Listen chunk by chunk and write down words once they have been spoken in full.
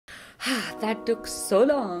That took so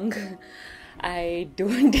long. I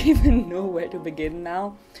don't even know where to begin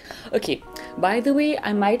now. Okay, by the way,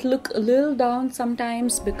 I might look a little down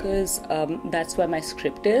sometimes because that's where my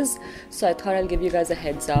script is. So I thought I'll give you guys a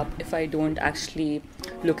heads up if I don't actually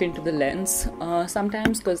look into the lens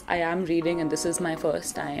sometimes, because I am reading and this is my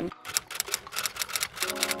first time.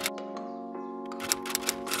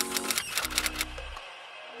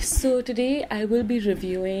 So today I will be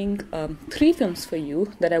reviewing 3 films for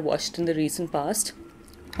you that I watched in the recent past.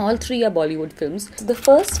 All 3 are Bollywood films. The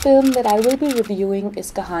first film that I will be reviewing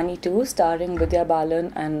is Kahaani 2, starring Vidya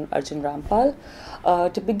Balan and Arjun Rampal.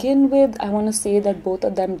 To begin with, I want to say that both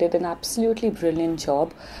of them did an absolutely brilliant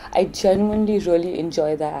job. I genuinely really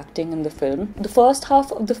enjoy their acting in the film. The first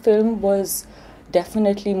half of the film was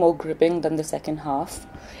definitely more gripping than the second half.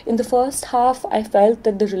 In the first half, I felt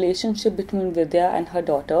that the relationship between Vidya and her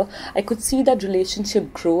daughter, I could see that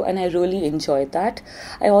relationship grow and I really enjoyed that.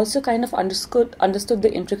 I also kind of understood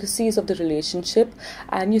the intricacies of the relationship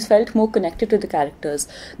and you felt more connected to the characters.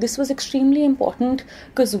 This was extremely important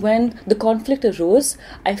because when the conflict arose,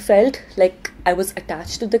 I felt like I was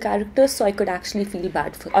attached to the characters, so I could actually feel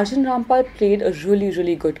bad for them. Arjun Rampal played a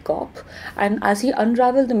really good cop, and as he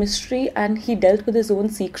unraveled the mystery and he dealt with his own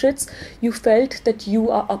secrets, you felt that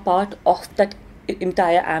you are a part of that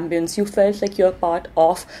entire ambience. You felt like you're part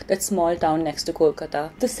of that small town next to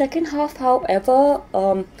Kolkata. The second half, however,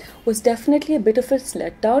 was definitely a bit of a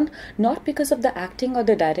letdown, not because of the acting or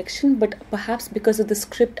the direction, but perhaps because of the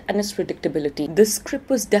script and its predictability. The script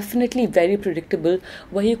was definitely very predictable,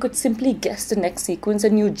 where you could simply guess the next sequence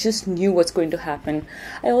and you just knew what's going to happen.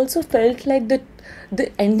 I also felt like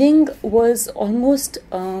the ending was almost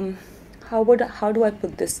how do I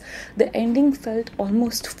put this? The ending felt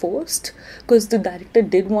almost forced because the director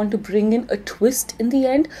did want to bring in a twist in the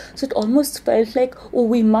end. So it almost felt like, oh,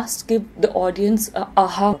 we must give the audience a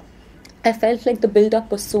aha. I felt like the build-up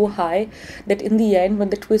was so high that in the end,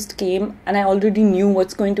 when the twist came and I already knew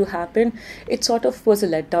what's going to happen, it sort of was a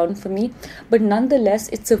letdown for me. But nonetheless,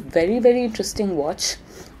 it's a very interesting watch.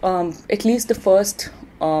 At least the first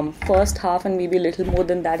half and maybe a little more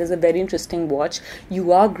than that is a very interesting watch.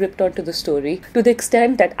 You are gripped onto the story to the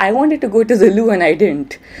extent that I wanted to go to the loo and I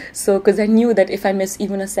didn't. So, because I knew that if I miss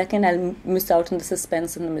even a second, I'll miss out on the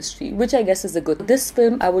suspense and the mystery, which I guess is a good. This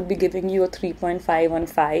film, I would be giving you a 3.5 on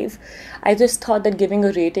 5. I just thought that giving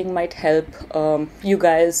a rating might help you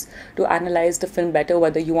guys to analyze the film better,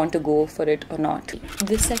 whether you want to go for it or not.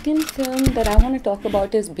 The second film that I want to talk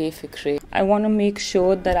about is Befikre. I want to make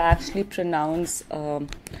sure that I actually pronounce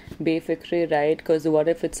Befikre right, because what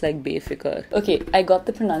if it's like Befikre? Okay, I got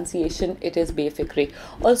the pronunciation. It is Befikre.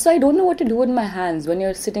 Also, I don't know what to do with my hands when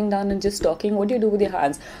you're sitting down and just talking. What do you do with your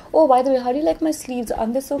hands? Oh, by the way, how do you like my sleeves?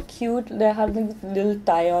 Aren't they so cute? They have these little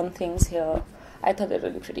tie-on things here. I thought they're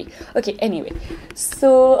really pretty. Okay, anyway,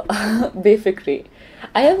 so Befikre.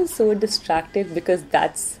 I am so distracted because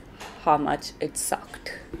that's how much it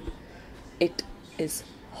sucked. It is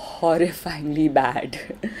horrifyingly bad.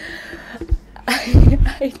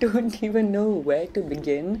 I don't even know where to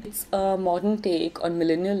begin. It's a modern take on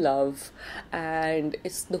millennial love, and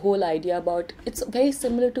it's the whole idea about, it's very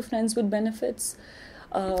similar to Friends with Benefits,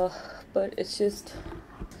 but it's just,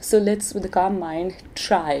 so let's with a calm mind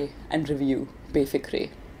try and review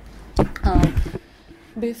Befikre.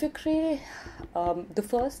 Befikre, the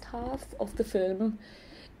first half of the film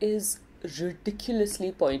is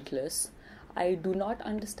ridiculously pointless. I do not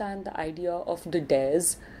understand the idea of the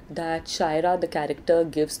dares that Shaira, the character,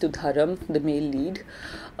 gives to Dharam, the male lead.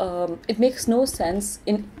 It makes no sense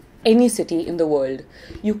in any city in the world.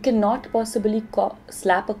 You cannot possibly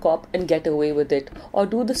slap a cop and get away with it, or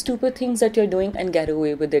do the stupid things that you're doing and get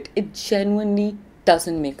away with it. It genuinely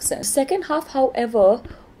doesn't make sense. The second half, however,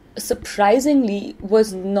 surprisingly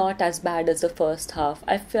was not as bad as the first half.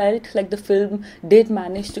 I felt like the film did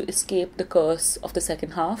manage to escape the curse of the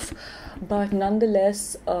second half, but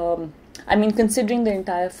nonetheless, I mean, considering the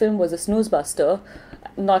entire film was a snooze buster,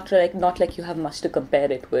 not like you have much to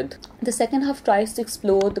compare it with. The second half tries to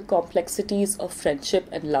explore the complexities of friendship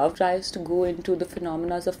and love, tries to go into the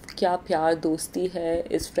phenomena of kya pyar dosti hai,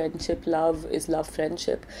 is friendship love, is love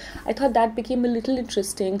friendship. I thought that became a little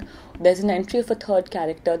interesting. There's an entry of a third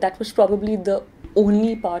character. That was probably the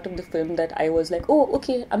only part of the film that I was like, oh,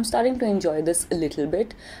 okay, I'm starting to enjoy this a little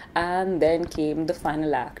bit. And then came the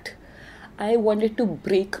final act. I wanted to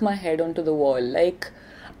break my head onto the wall. Like,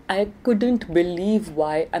 I couldn't believe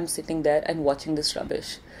why I'm sitting there and watching this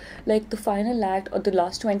rubbish. Like, the final act or the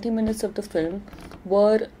last 20 minutes of the film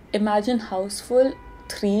were, imagine Houseful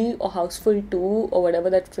 3 or Houseful 2 or whatever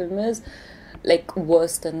that film is, like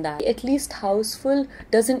worse than that. At least Houseful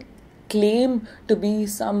doesn't claim to be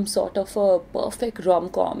some sort of a perfect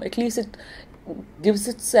rom-com. At least it gives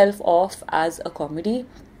itself off as a comedy,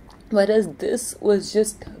 whereas this was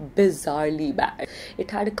just bizarrely bad.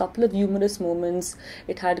 It had a couple of humorous moments.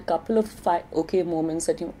 It had a couple of okay moments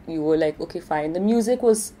that you were like, okay, fine. The music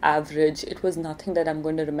was average. It was nothing that I'm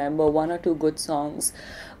going to remember. One or two good songs,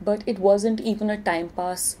 but it wasn't even a time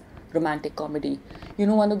pass romantic comedy. You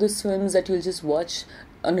know, one of those films that you'll just watch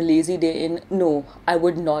on a lazy day in. No, I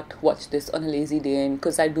would not watch this on a lazy day in,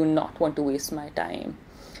 because I do not want to waste my time.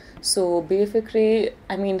 So Befikre,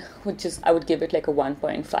 I mean, I would give it like a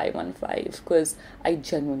 1.515 because I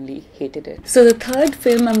genuinely hated it. So the third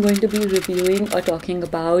film I'm going to be reviewing or talking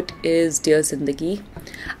about is Dear Zindagi.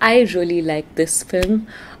 I really like this film.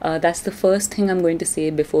 That's the first thing I'm going to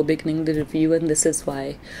say before beginning the review, and this is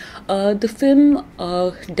why. The film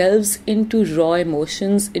delves into raw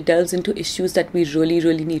emotions. It delves into issues that we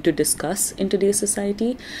really need to discuss in today's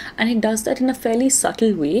society, and it does that in a fairly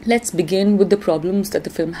subtle way. Let's begin with the problems that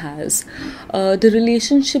the film has. The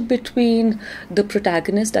relationship between the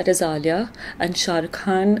protagonist, that is Alia, and Shah Rukh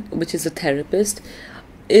Khan, which is a therapist,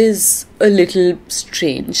 is a little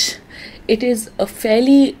strange. It is a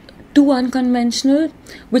fairly too unconventional,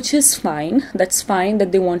 which is fine. That's fine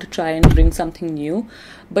that they want to try and bring something new,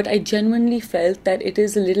 but I genuinely felt that it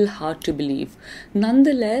is a little hard to believe.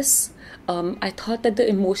 Nonetheless, I thought that the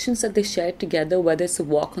emotions that they shared together, whether it's a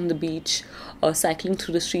walk on the beach or cycling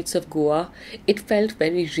through the streets of Goa, it felt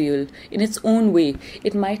very real in its own way.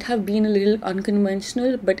 It might have been a little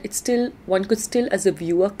unconventional, but one could still as a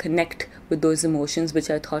viewer connect with those emotions, which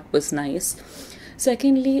I thought was nice.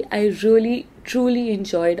 Secondly, I really truly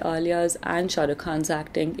enjoyed Alia's and Shah Rukh Khan's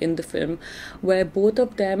acting in the film, where both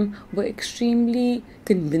of them were extremely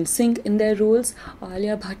convincing in their roles.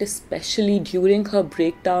 Alia Bhatt, especially during her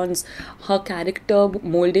breakdowns, her character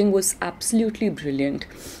molding was absolutely brilliant.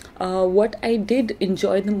 What I did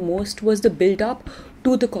enjoy the most was the build-up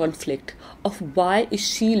to the conflict of why is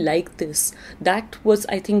she like this. That was,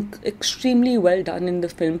 I think, extremely well done in the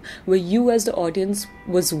film, where you as the audience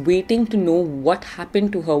was waiting to know what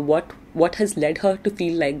happened to her, what has led her to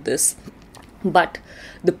feel like this. But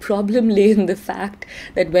the problem lay in the fact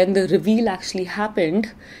that when the reveal actually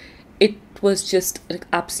happened, it was just an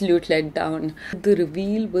absolute letdown. The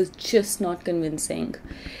reveal was just not convincing.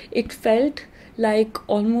 It felt like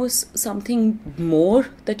almost something more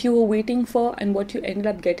that you were waiting for, and what you ended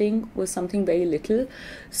up getting was something very little.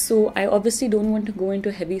 So I obviously don't want to go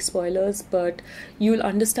into heavy spoilers, but you'll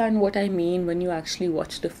understand what I mean when you actually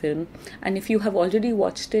watch the film. And if you have already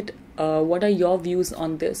watched it, what are your views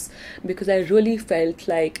on this? Because I really felt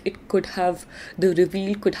like the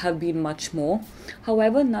reveal could have been much more.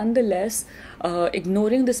 However, nonetheless,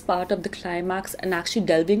 ignoring this part of the climax and actually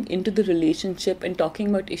delving into the relationship and talking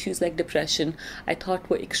about issues like depression, I thought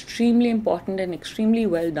were extremely important and extremely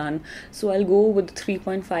well done. So I'll go with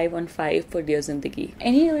 3.515 for Dear Zindagi.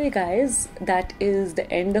 Anyway guys, that is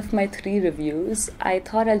the end of my 3 reviews. I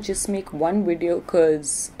thought I'll just make one video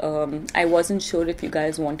because I wasn't sure if you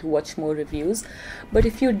guys want to watch more reviews. But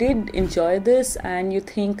if you did enjoy this and you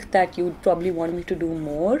think that you'd probably want me to do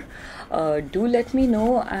more, do let me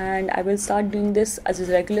know, and I will start doing this as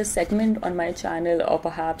a regular segment on my channel, or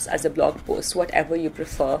perhaps as a blog post, whatever you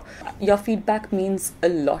prefer. Your feedback means a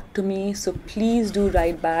lot to me, so please do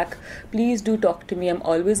write back, please do talk to me. I'm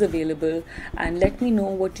always available, and let me know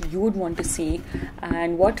what you would want to see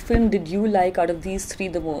and what film did you like out of these 3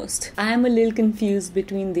 the most. I am a little confused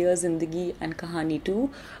between Dear Zindagi and Kahaani too,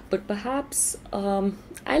 but perhaps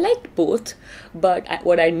I liked both, but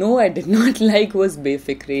what I know I did not like was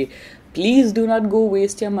Befikre. Please do not go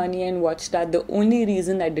waste your money and watch that. The only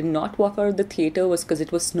reason I did not walk out of the theater was because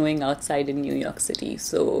it was snowing outside in New York City.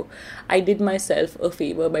 So I did myself a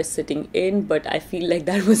favor by sitting in, but I feel like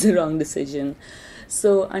that was a wrong decision.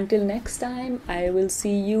 So until next time, I will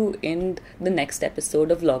see you in the next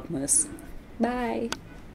episode of Vlogmas. Bye!